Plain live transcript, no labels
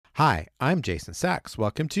Hi, I'm Jason Sachs.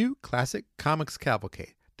 Welcome to Classic Comics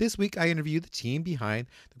Cavalcade. This week I interview the team behind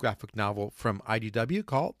the graphic novel from IDW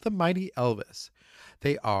called The Mighty Elvis.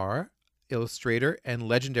 They are illustrator and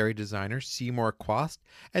legendary designer Seymour Quast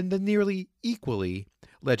and the nearly equally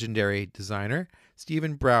legendary designer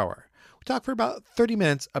Stephen Brower. We talked for about 30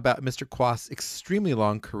 minutes about Mr. Quast's extremely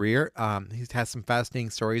long career. He has some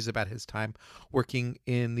fascinating stories about his time working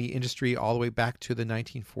in the industry all the way back to the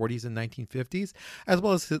 1940s and 1950s, as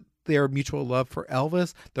well as their mutual love for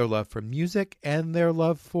Elvis, their love for music, and their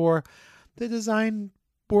love for the design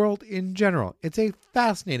world in general. It's a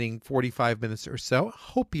fascinating 45 minutes or so.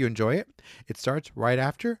 Hope you enjoy it. It starts right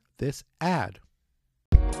after this ad.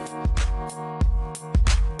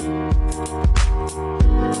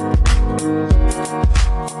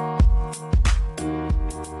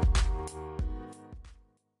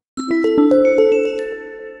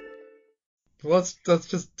 Let's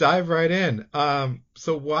just dive right in.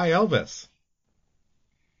 So why Elvis?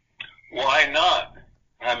 Why not?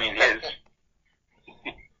 I mean,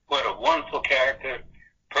 what a wonderful character,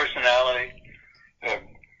 personality,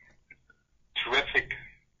 terrific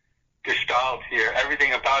gestalt here.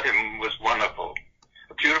 Everything about him was wonderful.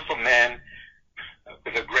 A beautiful man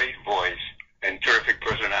with a great voice and terrific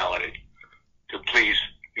personality to please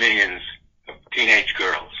millions of teenage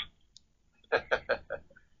girls.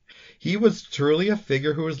 He was truly a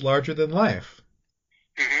figure who was larger than life.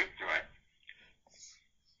 Mm-hmm, right.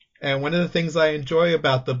 And one of the things I enjoy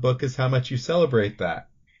about the book is how much you celebrate that.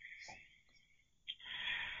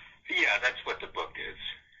 Yeah, that's what the book is.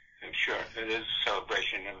 I'm sure it is a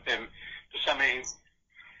celebration of him. For some reason,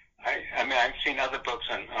 I mean, I've seen other books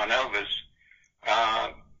on Elvis,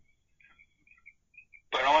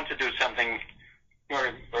 but I want to do something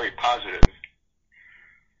very, very positive,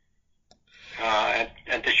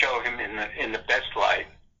 and to show him in the best light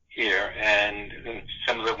here, and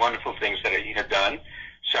some of the wonderful things that he had done,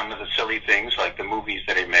 some of the silly things like the movies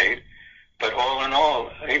that he made, but all in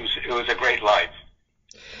all, it was a great life.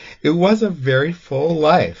 It was a very full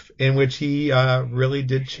life in which he really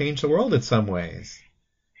did change the world in some ways.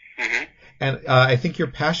 Mm-hmm. And I think your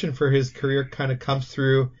passion for his career kind of comes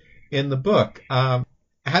through in the book.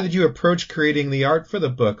 How did you approach creating the art for the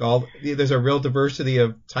book? There's a real diversity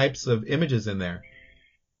of types of images in there.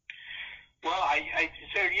 Well,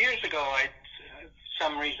 so years ago, for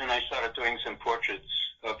some reason, I started doing some portraits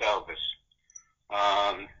of Elvis.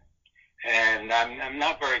 And I'm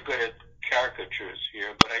not very good at caricatures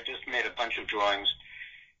here, but I just made a bunch of drawings.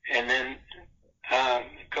 And then a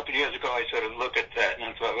couple of years ago, I sort of looked at that and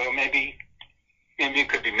I thought, well, maybe it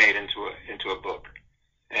could be made into a book.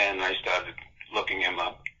 And I started looking him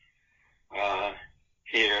up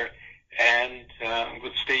here. And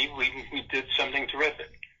with Steve, we did something terrific.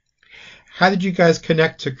 How did you guys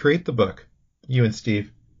connect to create the book, you and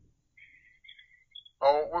Steve?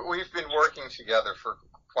 Oh, we've been working together for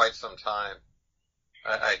quite some time.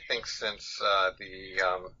 I think since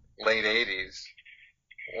the late 80s,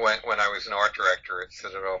 when I was an art director at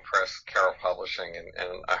Citadel Press Carroll Publishing,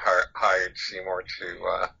 and I hired Seymour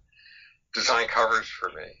to design covers for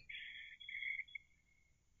me.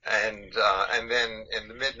 And then in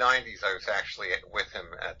the mid-90s, I was actually with him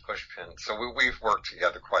at Pushpin. So we've worked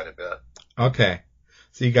together quite a bit. Okay.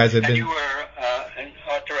 So you guys have been... And you were an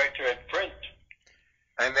art director at Print.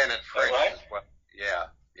 And then at Print right? as well. Yeah,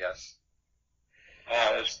 yes.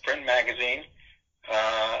 It was Print Magazine.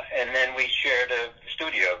 And then we shared a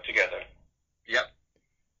studio together. Yep.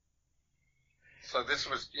 So this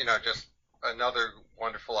was, just another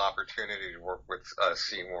wonderful opportunity to work with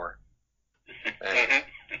Seymour.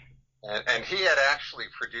 And he had actually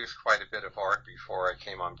produced quite a bit of art before I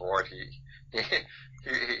came on board. He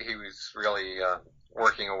was really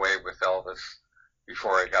working away with Elvis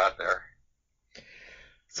before I got there.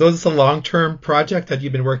 So is this a long-term project? Had you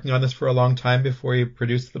been working on this for a long time before you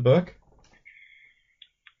produced the book?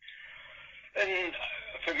 And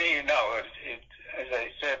for me, no. As I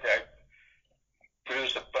said, I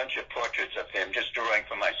produced a bunch of portraits of him, just drawing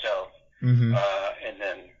for myself. Mm-hmm. And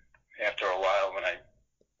then after a while, when I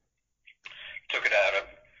took it out of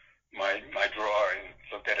my drawer and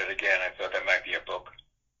looked at it again, I thought that might be a book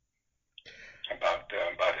about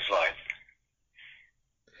his life.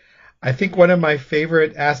 I think one of my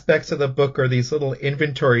favorite aspects of the book are these little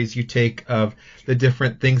inventories you take of the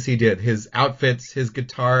different things he did. His outfits, his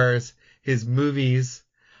guitars, his movies,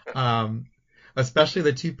 especially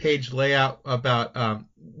the 2-page layout about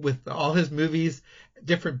with all his movies,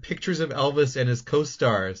 different pictures of Elvis and his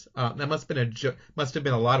co-stars. That must have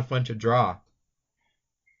been a lot of fun to draw.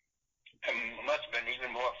 It must have been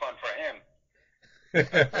even more fun for him.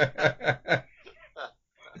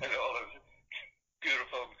 And all those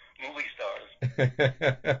beautiful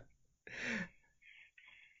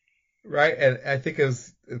Right, and I think it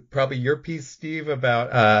was probably your piece, Steve,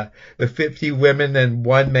 about the 50 women and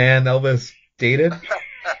one man Elvis dated. Yeah,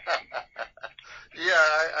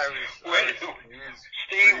 I was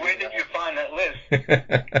Steve, where did you find that list? Or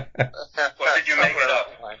did you make it up?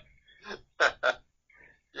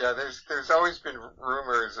 Yeah, there's always been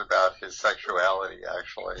rumors about his sexuality,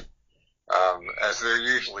 actually, as there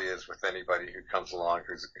usually is with anybody who comes along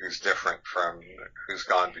who's different from who's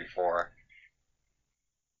gone before.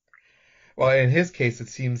 Well, in his case, it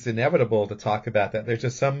seems inevitable to talk about that.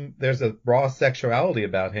 There's a raw sexuality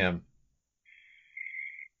about him.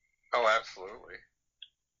 Oh, absolutely.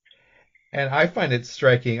 And I find it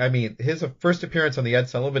striking. I mean, his first appearance on the Ed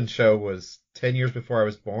Sullivan Show was 10 years before I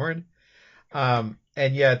was born. And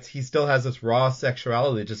yet he still has this raw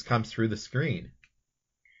sexuality that just comes through the screen.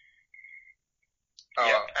 Oh,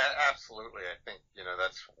 Yeah. Absolutely. I think,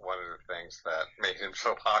 that's one of the things that made him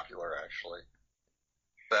so popular, actually.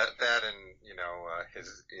 That and,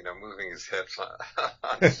 his, moving his hips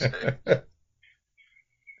on stage.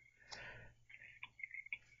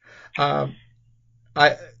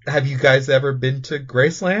 Have you guys ever been to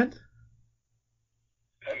Graceland?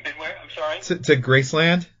 Been where? I'm sorry? To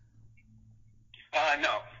Graceland?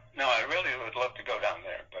 No, I really would love to go down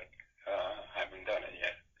there, but I haven't done it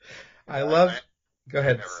yet. Go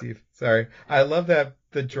ahead, Steve. Sorry. I love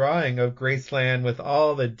the drawing of Graceland with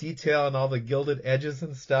all the detail and all the gilded edges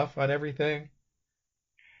and stuff on everything.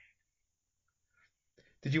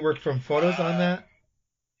 Did you work from photos on that?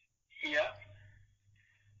 Yeah.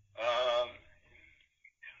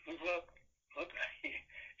 Look,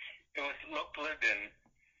 it looked good, and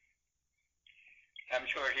I'm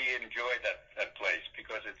sure he enjoyed that place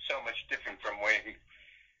because it's so much different from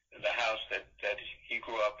the house that he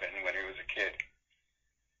grew up in when he was a kid.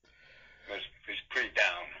 It was pretty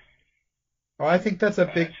down. Oh, I think that's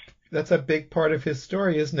a big part of his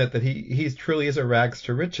story, isn't it? That he truly is a rags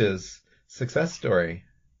to riches success story.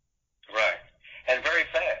 Right, and very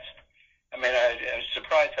fast. I mean, I was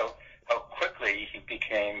surprised how quickly he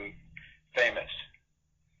became famous.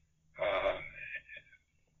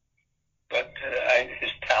 But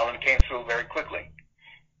his talent came through very quickly.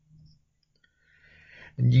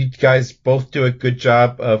 And you guys both do a good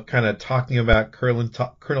job of kind of talking about Colonel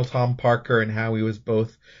Tom Parker and how he was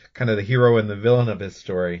both kind of the hero and the villain of his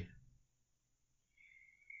story.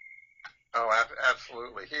 Oh,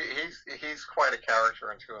 absolutely. He's quite a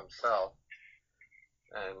character unto himself,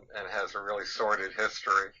 and has a really sordid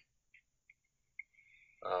history.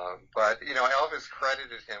 But Elvis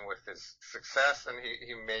credited him with his success, and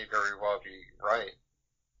he may very well be right.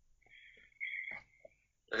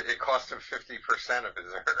 It cost him 50% of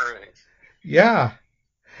his earnings. Yeah,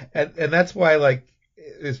 and that's why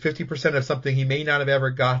it's 50% of something he may not have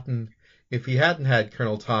ever gotten if he hadn't had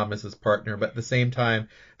Colonel Tom as his partner. But at the same time,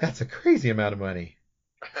 that's a crazy amount of money.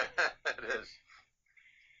 It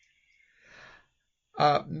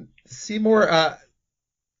is. Seymour,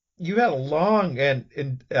 you had a long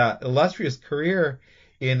and illustrious career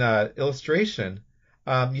in illustration.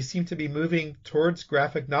 You seem to be moving towards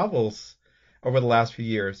graphic novels over the last few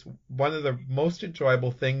years. One of the most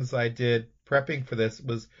enjoyable things I did prepping for this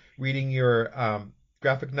was reading your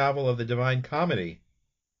graphic novel of the Divine Comedy.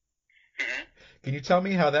 Mm-hmm. Can you tell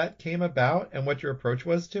me how that came about and what your approach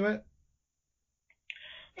was to it?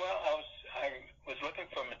 Well, I was looking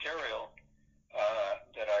for material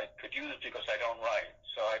that I could use because I don't write,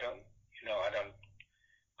 so I don't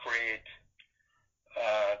create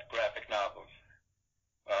graphic novels.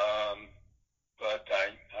 But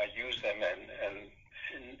I use them,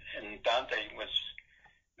 and Dante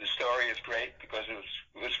the story is great because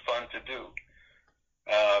it was fun to do.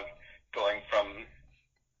 Going from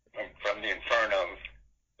the Inferno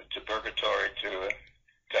to Purgatory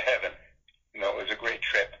to heaven, it was a great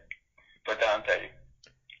trip for Dante,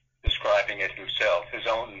 describing it himself, his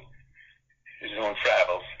own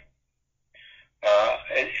travels.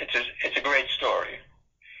 It's a great story,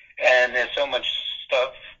 and there's so much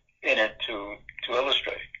stuff in it to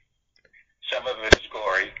illustrate. Some of it is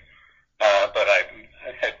gory, but I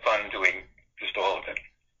had fun doing just all of it.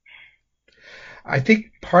 I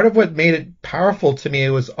think part of what made it powerful to me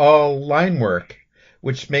was all line work,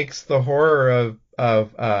 which makes the horror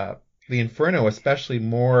of the Inferno especially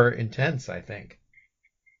more intense, I think.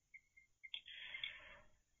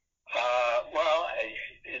 Well,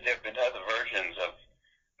 there have been other versions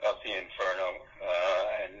of the Inferno,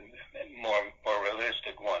 and more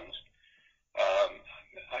realistic ones.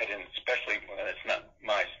 I didn't, especially when it's not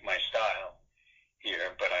my style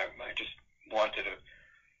here, but I just wanted to.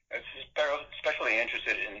 I was especially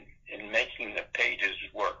interested in making the pages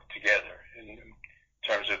work together and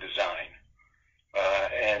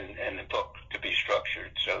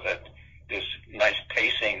so that there's nice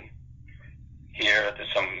pacing here.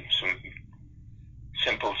 There's some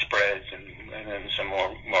simple spreads and then some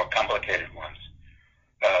more complicated ones.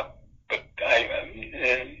 But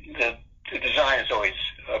the design is always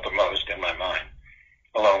uppermost in my mind,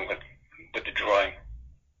 along with the drawing.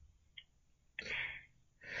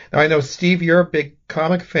 Now, I know, Steve, you're a big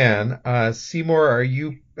comic fan. Seymour,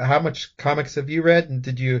 how much comics have you read, and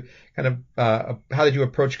did you how did you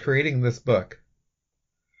approach creating this book?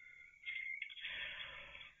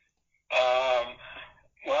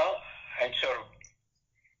 Well, I sort of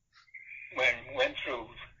went through,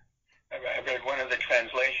 I read one of the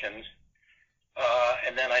translations,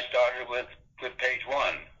 and then I started with page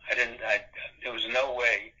one. There was no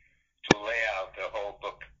way to lay out the whole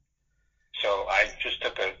book. So I just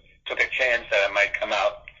took a chance that I might come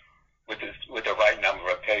out with the right number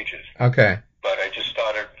of pages. Okay. But I just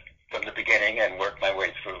started from the beginning and worked my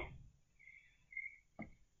way through.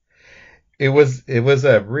 It was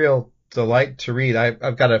a real delight to read.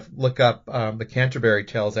 I've got to look up the Canterbury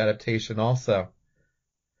Tales adaptation also.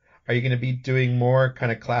 Are you going to be doing more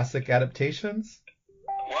kind of classic adaptations?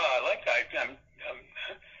 Well, I like that.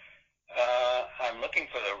 I'm looking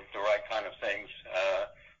for the right kind of things.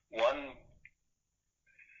 One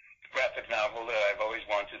graphic novel that I've always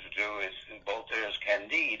wanted to do is Voltaire's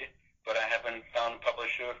Candide, but I haven't found a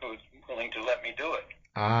publisher who's willing to let me do it.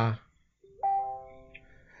 Ah.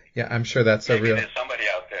 Yeah, I'm sure that's Maybe there's somebody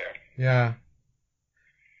out there. Yeah.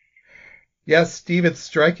 Yes, Steve, it's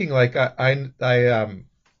striking. Like I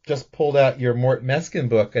just pulled out your Mort Meskin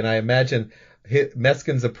book, and I imagine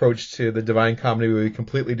Meskin's approach to the Divine Comedy would be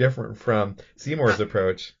completely different from Seymour's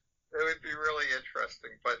approach. It would be really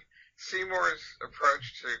interesting, but Seymour's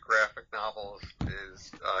approach to graphic novels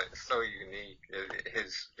is so unique.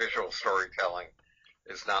 His visual storytelling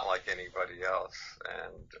is not like anybody else,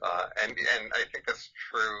 and I think that's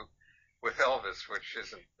true with Elvis, which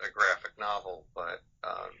isn't a graphic novel, but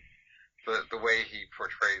the way he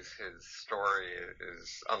portrays his story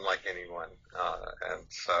is unlike anyone, and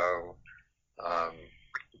so.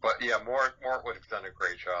 But yeah, Mort would have done a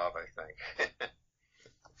great job, I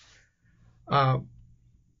think.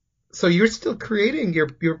 So you're still creating.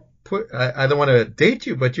 I don't want to date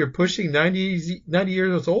you, but you're pushing 90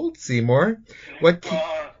 years old, Seymour. What?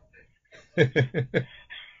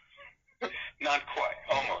 Not quite,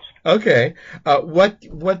 almost. Okay.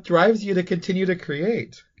 What drives you to continue to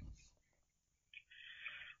create?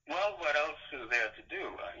 Well, what else is there to do?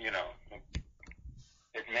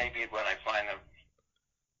 It may be when I find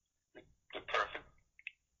the perfect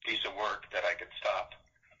piece of work that I could stop.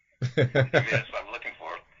 Maybe that's what I'm looking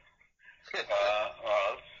for. Or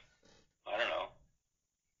else, I don't know.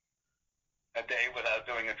 A day without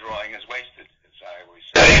doing a drawing is wasted, as I always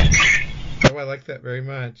say. Oh, I like that very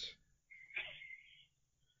much.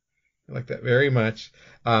 I like that very much.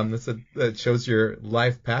 That shows your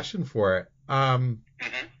life passion for it.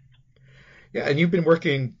 Mm-hmm. Yeah, and you've been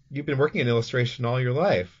working in illustration all your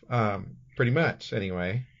life, pretty much,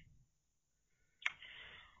 anyway.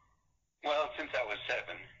 Well, since I was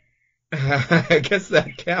 7. I guess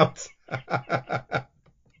that counts.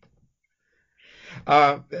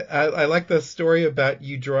 I like the story about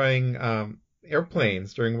you drawing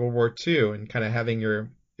airplanes during World War II and kind of having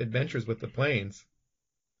your adventures with the planes.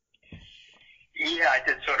 Yeah, I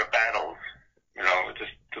did sort of battles, with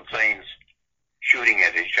the planes shooting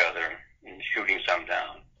at each other and shooting some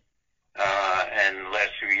down. And the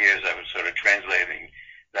last few years I was sort of translating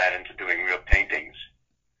that into doing real paintings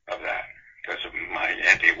of that because of my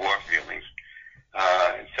anti-war feelings.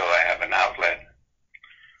 And so I have an outlet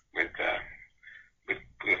with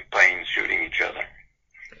planes shooting each other.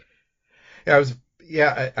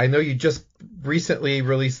 I know you just recently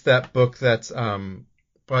released that book that's,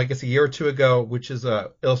 I guess a year or two ago, which is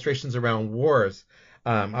illustrations around wars.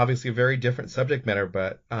 Obviously a very different subject matter,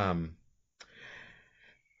 but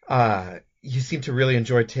you seem to really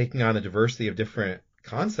enjoy taking on a diversity of different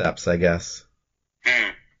concepts, I guess.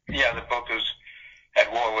 Yeah, the book was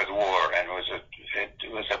at war with war, and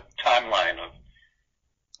it was a timeline of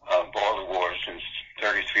all the wars since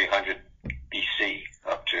 3300 BC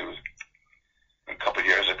up to a couple of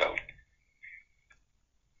years ago.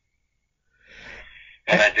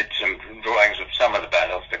 And I did some drawings of some of the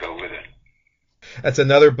battles to go with it. That's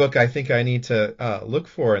another book I think I need to look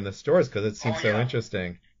for in the stores because it seems so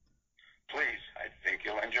interesting. Please, I think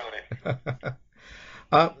you'll enjoy it.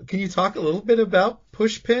 Can you talk a little bit about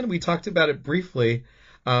Pushpin? We talked about it briefly,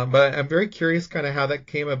 but I'm very curious kind of how that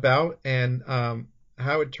came about and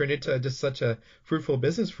how it turned into just such a fruitful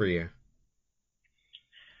business for you.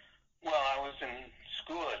 Well, I was in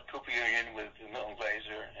school at Cooper Union with Milton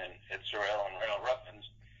Glaser and Ed Sorel and Reynold Ruffins,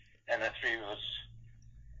 and the three of us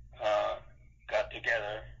got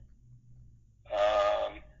together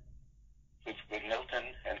with Milton,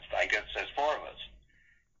 and I guess there's four of us.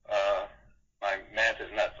 My math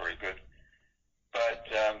is not very good, but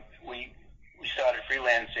we started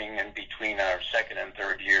freelancing in between our second and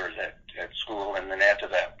third years at school, and then after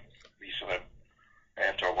that, we sort of,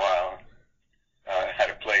 after a while, had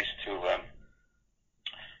a place to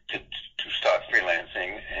start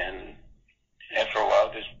freelancing, and after a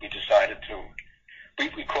while, we decided to.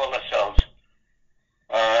 We called ourselves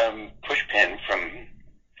Pushpin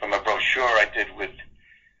from a brochure I did with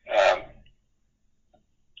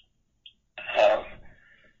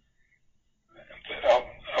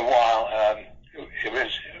a while.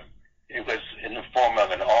 It was in the form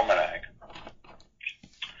of an almanac,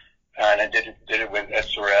 and I did it with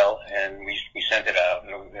SRL, and we sent it out.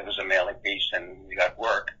 And it was a mailing piece, and we got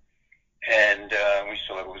work, and we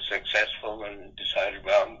saw it was successful, and decided,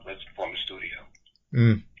 well, let's form a studio.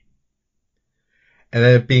 Mm. And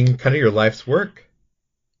then it being kind of your life's work.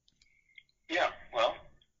 Yeah, well,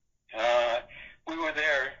 we were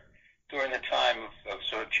there during the time of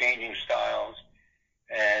sort of changing styles,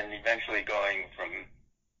 and eventually going from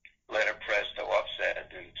letterpress to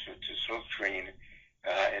offset and to silkscreen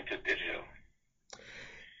into digital.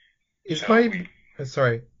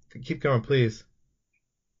 Sorry, keep going, please.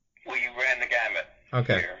 We ran the gamut.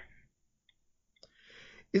 Okay. Here.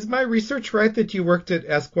 Is my research right that you worked at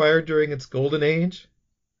Esquire during its golden age?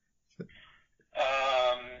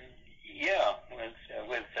 Yeah, with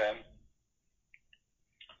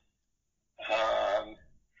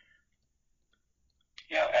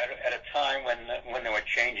at a time when they were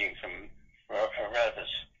changing from a rather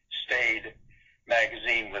staid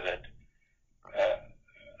magazine with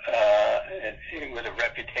a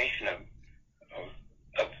reputation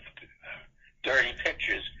of dirty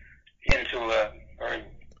pictures into a very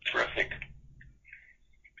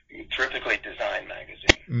terrifically designed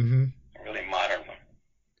magazine. Mm-hmm. A really modern one.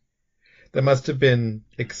 That must have been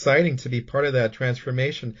exciting to be part of that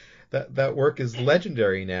transformation. That work is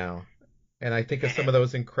legendary now. And I think of some of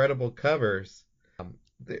those incredible covers.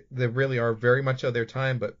 They really are very much of their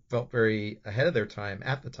time, but felt very ahead of their time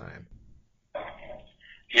at the time.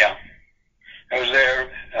 Yeah. I was there.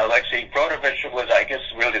 Alexei Brodovich was, I guess,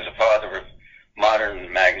 really the father of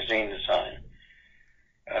modern magazine design.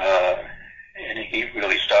 And he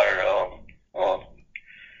really started all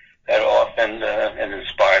that off and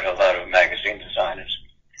inspired a lot of magazine designers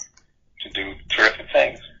to do terrific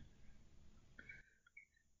things.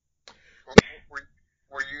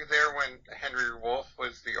 Were you there when Henry Wolf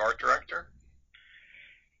was the art director?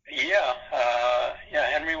 Yeah,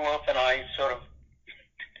 Henry Wolf and I sort of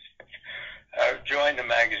joined the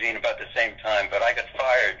magazine about the same time, but I got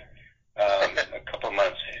fired a couple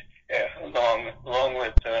months along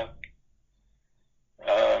with a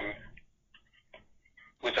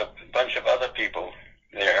bunch of other people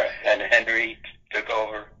there, and Henry took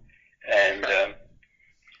over and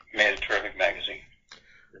made a terrific magazine.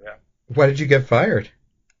 Yeah. Why did you get fired?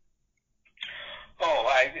 Oh,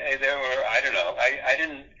 I don't know. I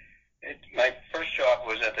didn't. My first job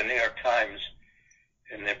was at the New York Times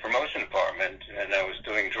in the promotion department, and I was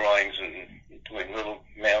doing drawings and doing little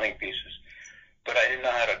mailing pieces. But I didn't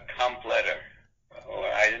know how to comp letter, or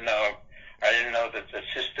I didn't know that the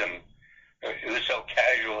system. It was so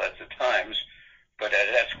casual at the Times, but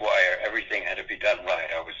at Esquire, everything had to be done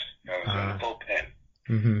right. I was in the bullpen,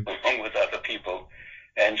 mm-hmm. along with other people,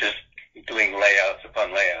 and just doing layouts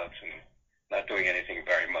upon layouts and not doing anything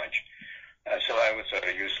very much. So I was sort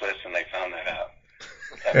of useless, and they found that out.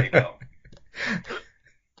 Let me go.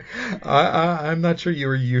 I'm not sure you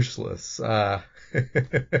were useless. One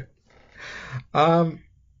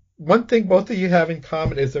thing both of you have in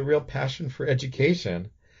common is a real passion for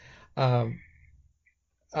education. I'm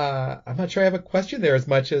not sure I have a question there as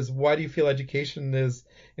much as why do you feel education is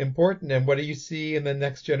important, and what do you see in the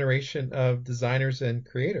next generation of designers and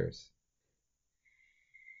creators?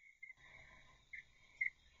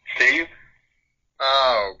 Steve?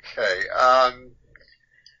 Okay.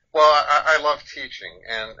 Well, I love teaching,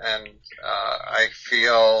 and I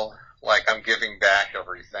feel like I'm giving back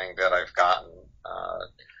everything that I've gotten.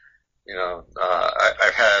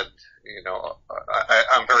 I've had,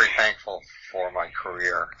 I'm very thankful for my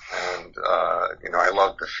career, and I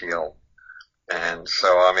love the field, and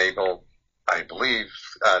so I'm able, I believe,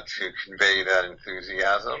 to convey that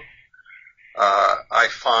enthusiasm. I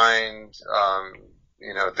find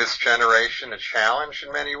this generation a challenge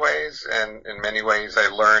in many ways, and in many ways I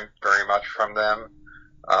learned very much from them.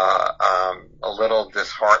 I'm a little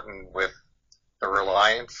disheartened with the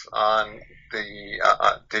reliance on the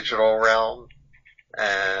digital realm,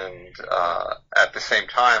 And at the same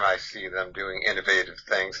time, I see them doing innovative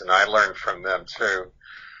things, and I learn from them too.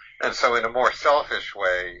 And so, in a more selfish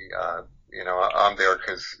way, I'm there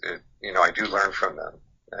because I do learn from them,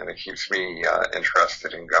 and it keeps me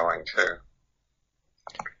interested in going too.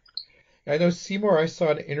 I know, Seymour, I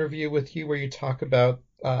saw an interview with you where you talk about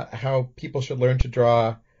how people should learn to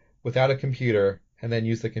draw without a computer and then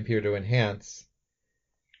use the computer to enhance.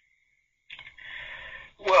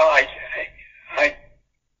 Well,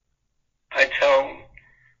 I tell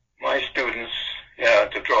my students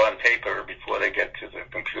to draw on paper before they get to the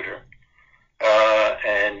computer,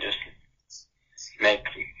 and just make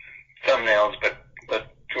thumbnails, but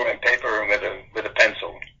drawing paper with a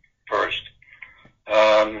pencil first,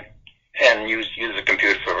 and use the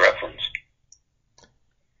computer for reference.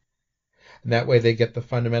 And that way they get the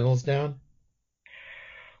fundamentals down?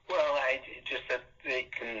 Well, just that they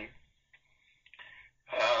can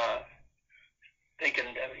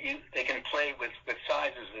play with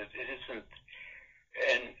sizes. It isn't,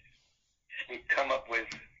 and come up with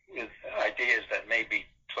ideas that may be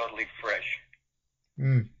totally fresh.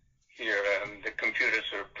 Mm. Here, the computer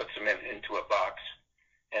sort of puts them into a box,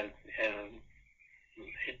 and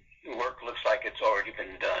work looks like it's already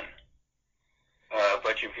been done.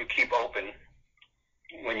 But if you keep open,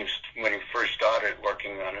 when you first started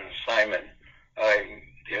working on an assignment,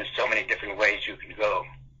 there's so many different ways you can go.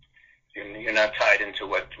 You're not tied into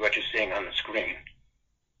what you're seeing on the screen.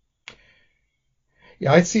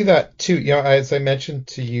 Yeah, I see that too. As I mentioned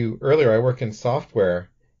to you earlier, I work in software,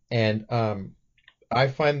 and I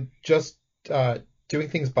find just doing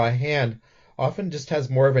things by hand often just has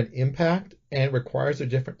more of an impact and requires a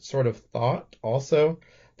different sort of thought also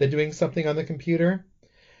than doing something on the computer.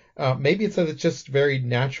 Maybe it's that it's just very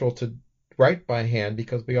natural to write by hand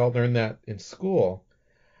because we all learn that in school.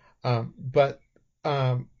 But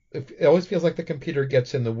it always feels like the computer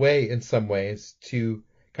gets in the way in some ways to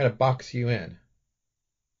kind of box you in.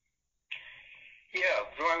 Yeah,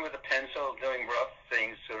 drawing with a pencil, doing rough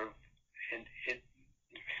things, sort of, it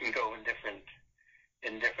can go in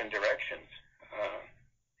different directions.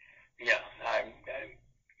 I'm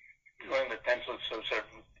drawing with pencil, so sort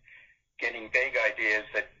of getting vague ideas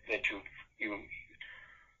that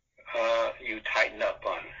you tighten up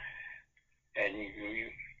on, and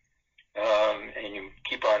you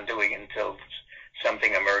keep on doing until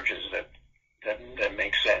something emerges that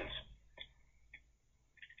makes sense.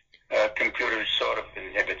 Computer sort of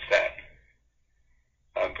inhibits that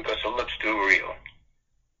because it looks too real.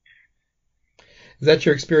 Is that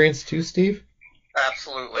your experience too, Steve?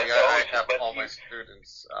 Absolutely. I have all my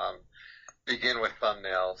students begin with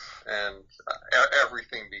thumbnails, and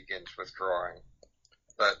everything begins with drawing.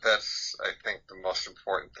 But that's, I think, the most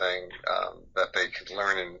important thing that they can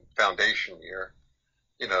learn in foundation year,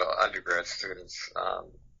 undergrad students,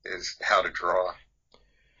 is how to draw.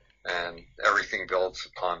 And everything builds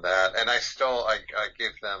upon that. And I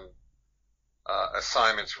give them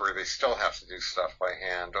assignments where they still have to do stuff by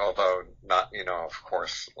hand, although not, of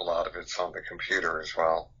course, a lot of it's on the computer as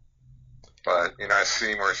well. But, as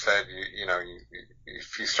Seymour said,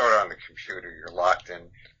 if you start on the computer, you're locked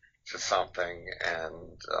in to something, and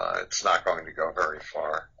it's not going to go very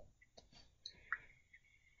far.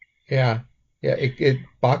 Yeah. It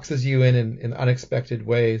boxes you in unexpected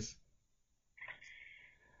ways.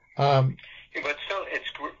 But still, it's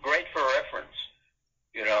great for reference,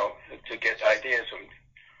 to get ideas.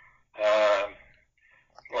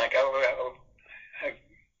 Like,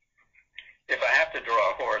 if I have to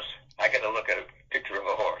draw a horse, I got to look at a picture of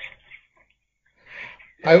a horse.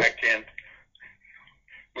 I can't.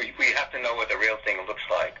 We have to know what the real thing looks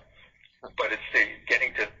like, but it's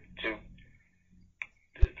getting to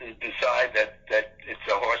decide that it's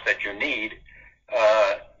a horse that you need,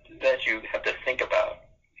 that you have to think about.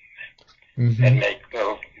 Mm-hmm. And make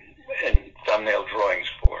thumbnail drawings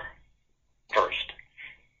for first.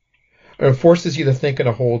 It forces you to think in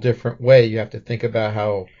a whole different way. You have to think about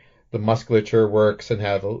how the musculature works and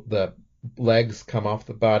how the legs come off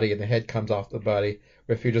the body and the head comes off the body.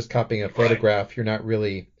 Or if you're just copying a photograph, right, you're not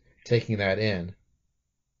really taking that in.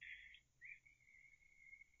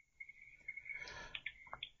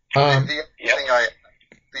 The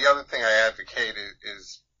other thing I advocate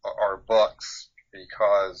is our books,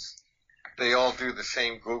 because they all do the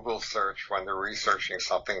same Google search when they're researching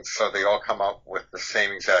something, so they all come up with the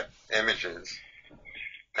same exact images,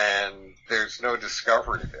 and there's no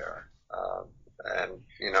discovery there. And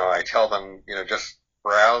I tell them, just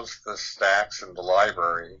browse the stacks in the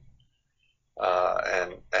library,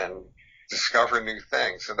 and discover new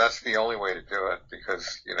things. And that's the only way to do it,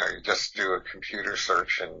 because, you just do a computer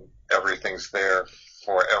search and everything's there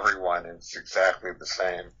for everyone, and it's exactly the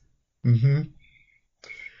same. Mm-hmm.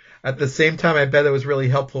 At the same time, I bet it was really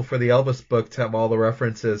helpful for the Elvis book to have all the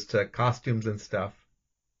references to costumes and stuff.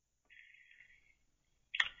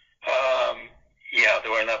 Yeah,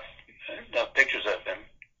 there were enough pictures of him.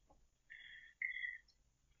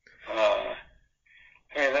 I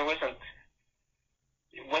mean, there wasn't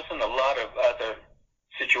a lot of other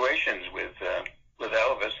situations with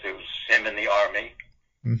Elvis. There was him in the army,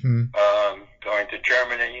 Mm-hmm. going to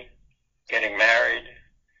Germany, getting married,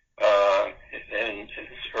 and his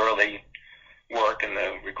early work in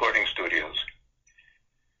the recording studios.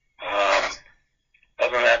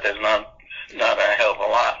 Other than that, there's not a hell of a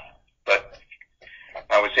lot. But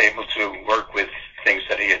I was able to work with things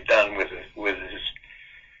that he had done with his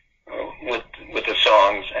with the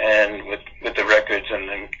songs and with the records and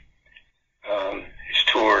then his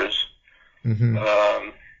tours, Mm-hmm.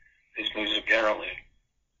 his music generally.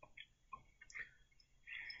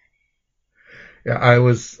 Yeah, I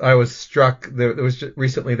was struck. There was just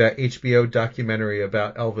recently that HBO documentary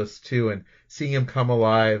about Elvis too, and seeing him come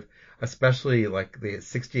alive, especially like the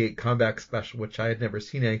 '68 comeback special, which I had never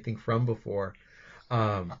seen anything from before,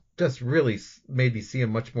 just really made me see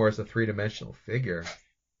him much more as a three-dimensional figure.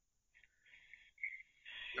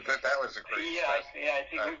 That was a great I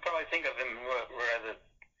think we probably think of him rather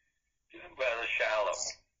shallow.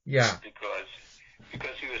 Yeah.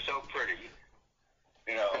 Because he was so pretty.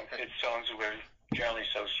 You know, his songs were generally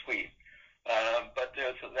so sweet. But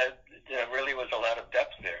there really was a lot of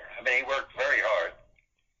depth there. I mean, he worked very hard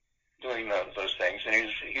doing those things, and he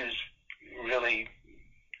was really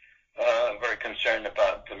very concerned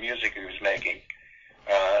about the music he was making.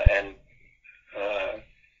 And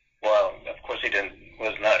while, of course, he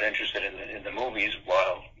was not interested in the movies,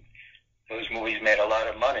 while those movies made a lot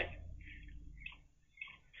of money.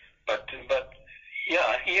 But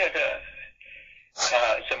yeah, he had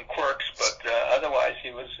some quirks, but otherwise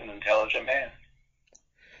he was an intelligent man.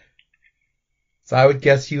 So I would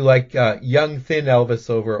guess you like young, thin Elvis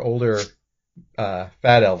over older, fat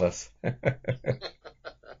Elvis.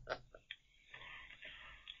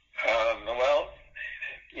 Well,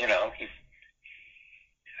 you know,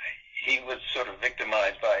 he was sort of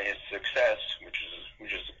victimized by his success,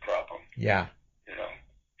 which is a problem. Yeah. You know.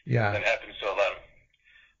 Yeah. That happens to a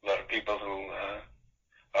lot of people who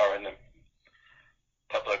are in the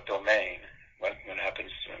public domain. What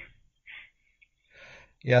happens to them?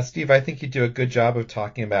 Yeah, Steve, I think you do a good job of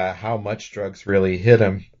talking about how much drugs really hit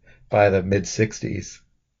him by the mid-'60s.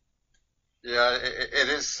 Yeah, it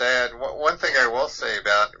is sad. One thing I will say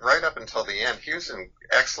about right up until the end, he was an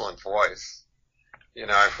excellent voice. You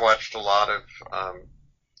know, I've watched a lot of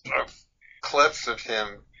clips of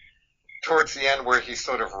him towards the end where he's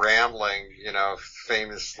sort of rambling, you know,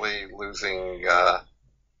 famously losing,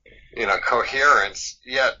 coherence.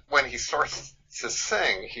 Yet when he starts to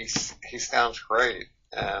sing, he sounds great.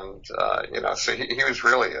 And, so he was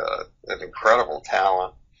really an incredible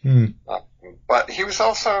talent. But he was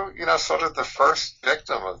also, sort of the first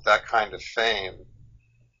victim of that kind of fame.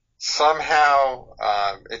 Somehow,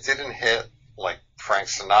 it didn't hit like Frank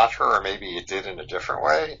Sinatra, or maybe it did in a different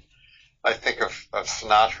way. I think of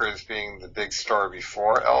Sinatra as being the big star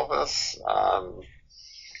before Elvis.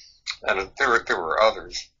 And there were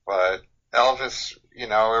others, but Elvis, it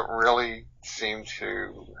really seemed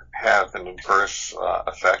to have an adverse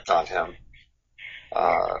effect on him.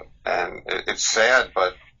 And it's sad,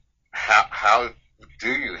 but how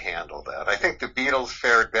do you handle that? I think the Beatles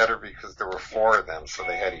fared better because there were four of them, so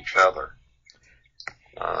they had each other,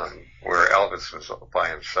 where Elvis was by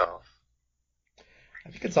himself. I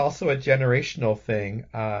think it's also a generational thing.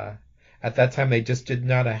 At that time, they just didn't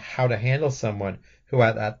know how to handle someone who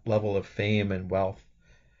had that level of fame and wealth,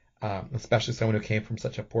 especially someone who came from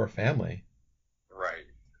such a poor family. Right.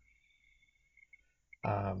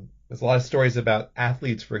 There's a lot of stories about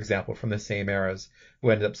athletes, for example, from the same eras who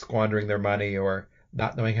ended up squandering their money or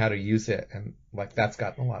not knowing how to use it, and like that's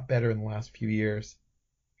gotten a lot better in the last few years.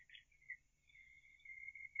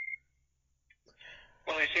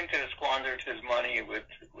 Well, he seemed to have squandered his money with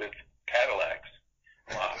Cadillacs.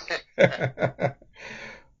 Wow.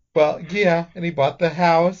 Well, yeah, and he bought the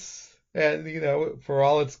house, and for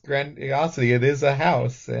all its grandiosity, it is a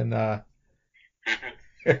house, and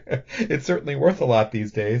it's certainly worth a lot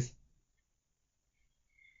these days.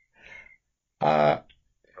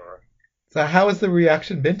 So how has the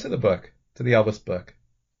reaction been to the book, to the Elvis book?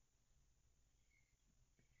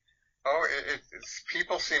 Oh, it's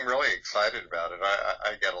people seem really excited about it.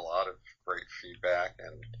 I get a lot of great feedback,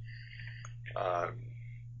 and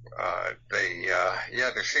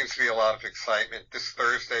there seems to be a lot of excitement. This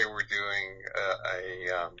Thursday we're doing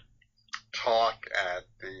a talk at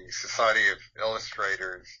the Society of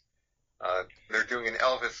Illustrators. They're doing an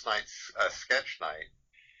Elvis night, sketch night.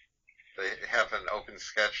 They have an open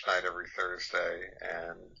sketch night every Thursday,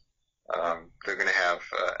 and they're going to have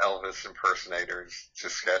Elvis impersonators to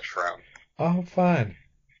sketch from. Oh, fun.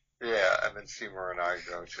 Yeah, and then Seymour and I are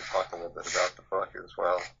going to talk a little bit about the book as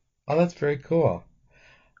well. Oh, that's very cool.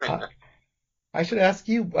 I should ask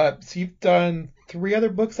you, so you've done 3 other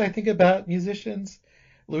books, I think, about musicians.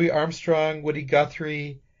 Louis Armstrong, Woody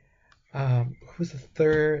Guthrie, who's the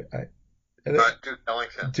third? Duke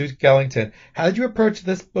Ellington. Duke Ellington. How did you approach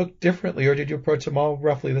this book differently, or did you approach them all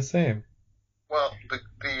roughly the same? Well,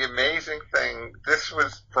 the amazing thing, this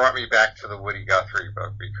brought me back to the Woody Guthrie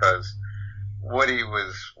book, because Woody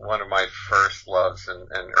was one of my first loves and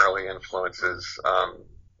early influences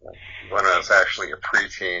when I was actually a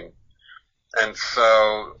preteen. And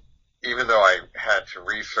so even though I had to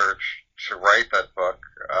research to write that book,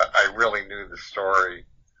 I really knew the story.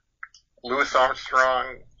 Louis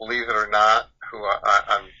Armstrong, believe it or not, who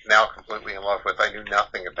I'm now completely in love with, I knew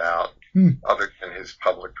nothing about other than his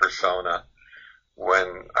public persona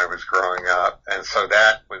when I was growing up. And so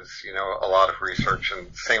that was, a lot of research,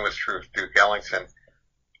 and the same was true of Duke Ellington.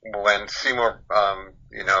 When Seymour,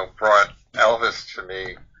 brought Elvis to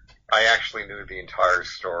me, I actually knew the entire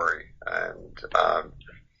story. And,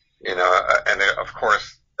 and of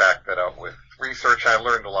course, backed that up with research. I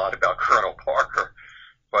learned a lot about Colonel Parker,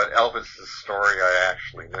 but Elvis's story I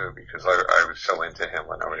actually knew because I was so into him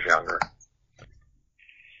when I was younger.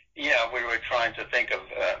 Yeah, we were trying to think of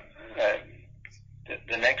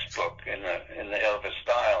the next book in the Elvis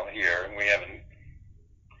style here, and we haven't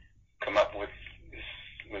come up with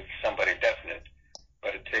somebody definite.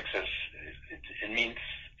 But it takes us. It means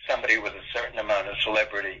somebody with a certain amount of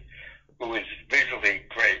celebrity who is visually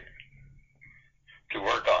great to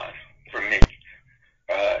work on for me.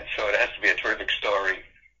 So it has to be a terrific story,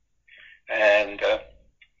 and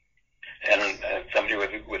somebody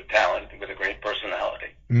with talent, with a great personality.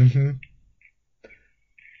 Mm-hmm.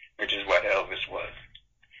 Which is what Elvis was.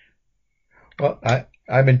 Well,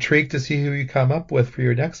 I'm intrigued to see who you come up with for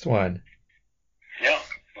your next one. Yeah.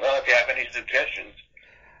 Well, if you have any suggestions.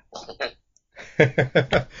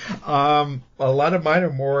 A lot of mine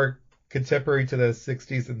are more contemporary to the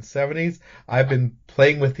 60s and 70s. I've been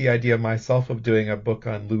playing with the idea myself of doing a book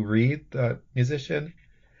on Lou Reed, the musician,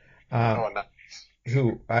 Nice.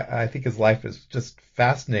 who I think his life is just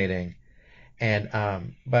fascinating.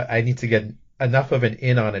 And but I need to get enough of an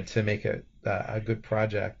in on it to make it a good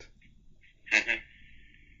project. Mm-hmm.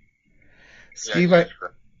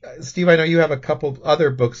 Steve, I know you have a couple other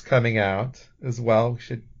books coming out as well. We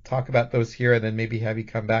should talk about those here and then maybe have you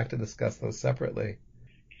come back to discuss those separately.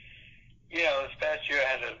 Yeah, this past year I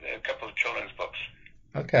had a couple of children's books.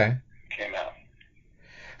 Okay. Came out.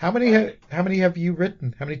 How many have you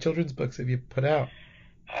written? How many children's books have you put out?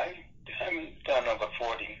 I've done over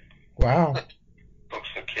 40. Wow. Books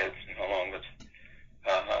for kids, along with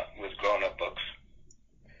grown-up books.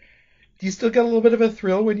 Do you still get a little bit of a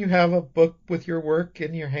thrill when you have a book with your work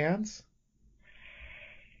in your hands?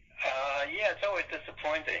 Yeah, it's always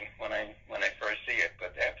disappointing when I first see it,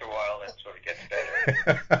 but after a while it sort of gets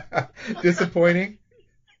better. Disappointing?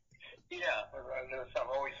 Yeah, there's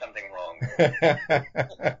always something wrong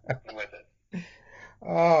with it.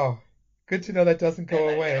 Oh, good to know that doesn't go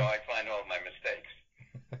away. I find all my mistakes.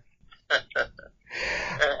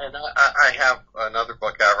 And I have another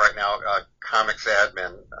book out right now, Comics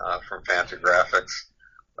Admin from Fantagraphics,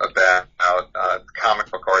 about comic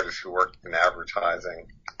book artists who work in advertising.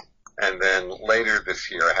 And then later this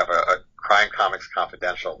year, I have a Crime Comics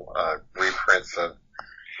Confidential reprints of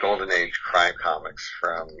Golden Age crime comics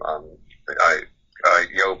from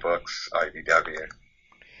Yo Books, IDW.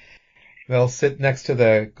 They'll sit next to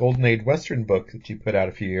the Golden Age Western book that you put out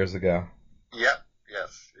a few years ago. Yep.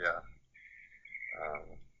 Yes. Yeah.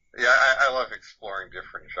 I love exploring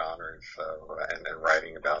different genres and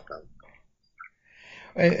writing about them.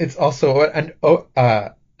 It's also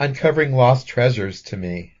uncovering lost treasures to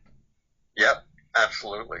me. Yep,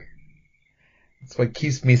 absolutely. It's what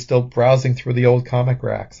keeps me still browsing through the old comic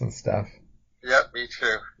racks and stuff. Yep, me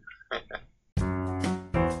too.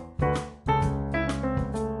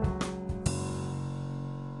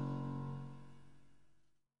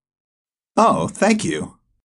 Oh, thank you.